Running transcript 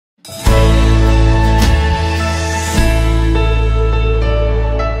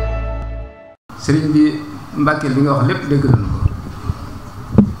sëriñ bi Mbàkke li nga wax lépp dégg nañu ko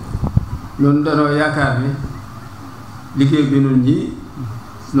ñun danoo yaakaar ni liggéey bi nun ñii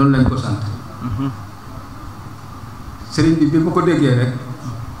noonu lañ ko sant sëriñ bi mu ko déggee rek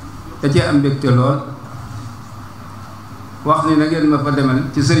da cee am mbégte lool wax ni na ngeen ma fa demal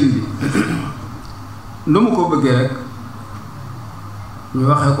ci sëriñ bi nu mu ko bëggee rek ñu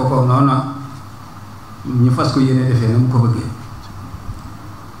waxee ko ko noonu ñu fas ko yéene defee na mu ko bëggee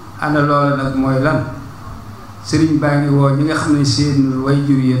ana loolu nag mooy lan sëriñ baa ngi woo ñi nga xam ne seen way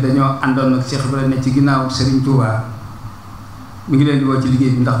jur yi dañoo àndoon ak Cheikh Ibrahima ne ci ginnaaw sëriñ Touba mi ngi leen di woo ci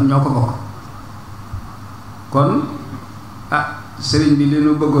liggéey bi ndax ñoo ko bokk kon sëriñ bi li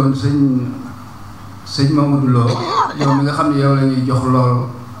nu bëggoon sëñ Mamadou Lo yow mi nga xam ne yow la ñuy jox loolu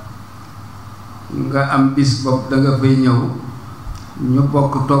nga am bis bopp da nga fay ñëw ñu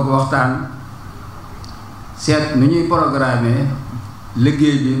bokk toog waxtaan seet nu ñuy programmer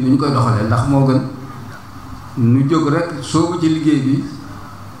liggéey bi nu ñu koy doxalee ndax moo gën nu jóg rek soobu ci liggéey bi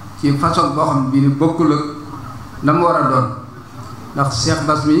ci façon boo xam bi ni bokkul ak na mu war a doon ndax Cheikh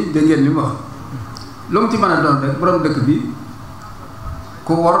Bass mi dégg ngeen li mu wax lu mu ci mën a doon rek borom dëkk bi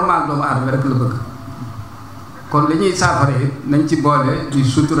ku wormaal doomu aadama rek la bëgg kon li ñuy saafara it nañ ci boole di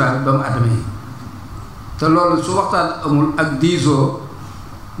suturaal doomu aadama yi te loolu su waxtaan amul ak diisoo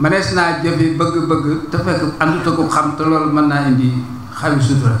manees naa jëfe bëgg-bëgg te fekk àndut ko xam te loolu mën naa indi xawi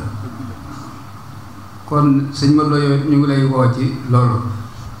sutura kon sëñ Modou Lo yow ñu ngi lay woo ci loolu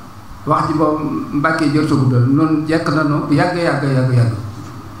wax ji boobu Mbàkke jër sa guddal noonu jekk na no bu yàgg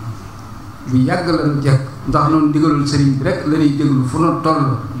bu yàgg la nu jekk ndax noonu ndigalul sëriñ bi rek la ñuy déglu fu nu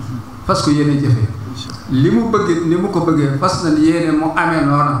toll fas ko yéene jëfee li mu bëgg ni mu ko bëggee fas na yéene mu amee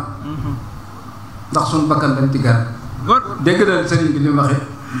noona ndax suñu bakkan dañ ci gar dégg na sëriñ bi li mu waxee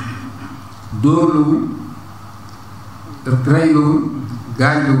dóorluwul reyluwul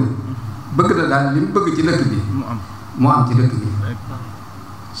gaañluwul bëgg na daal li mu bëgg ci dëkk bi mu am ci dëkk bi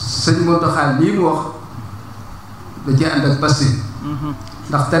sëñ Mountakha lii mu wax da ci ànd ak pasté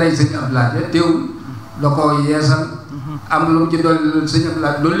ndax tere sëñ Abdoulaye teewul da ko yeesal am lu mu ci dolli sëñ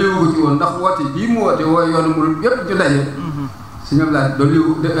Abdoulaye dolli wu ci woon ndax woote bii mu woote woo yoonu mu yépp ñu daje sëñ Abdoulaye dolli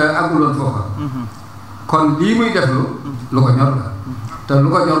àgguloon foofa kon lii muy def lu ko ñor la te lu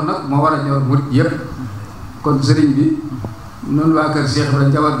ko ñor nag moo war a ñor murit yépp kon sëriñ bi noonu waa kër Cheikh Ibrahima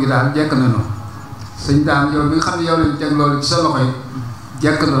njaboot gi daal jekk nañu sëñ daam yow mi nga xam ne yow lañ teg loolu ci sa loxo yi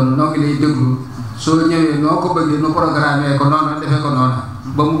jekk nañu noo ngi lay déglu soo ñëwee noo ko bëggee nu programmé ko noonu defee ko noonu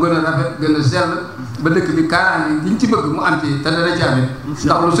ba mu gën a rafet gën a sell ba dëkk bi kaaraange giñ ci bëgg mu am ci te dana ci amit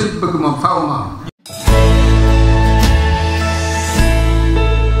ndax lu sëñ bëgg moom faaw ma am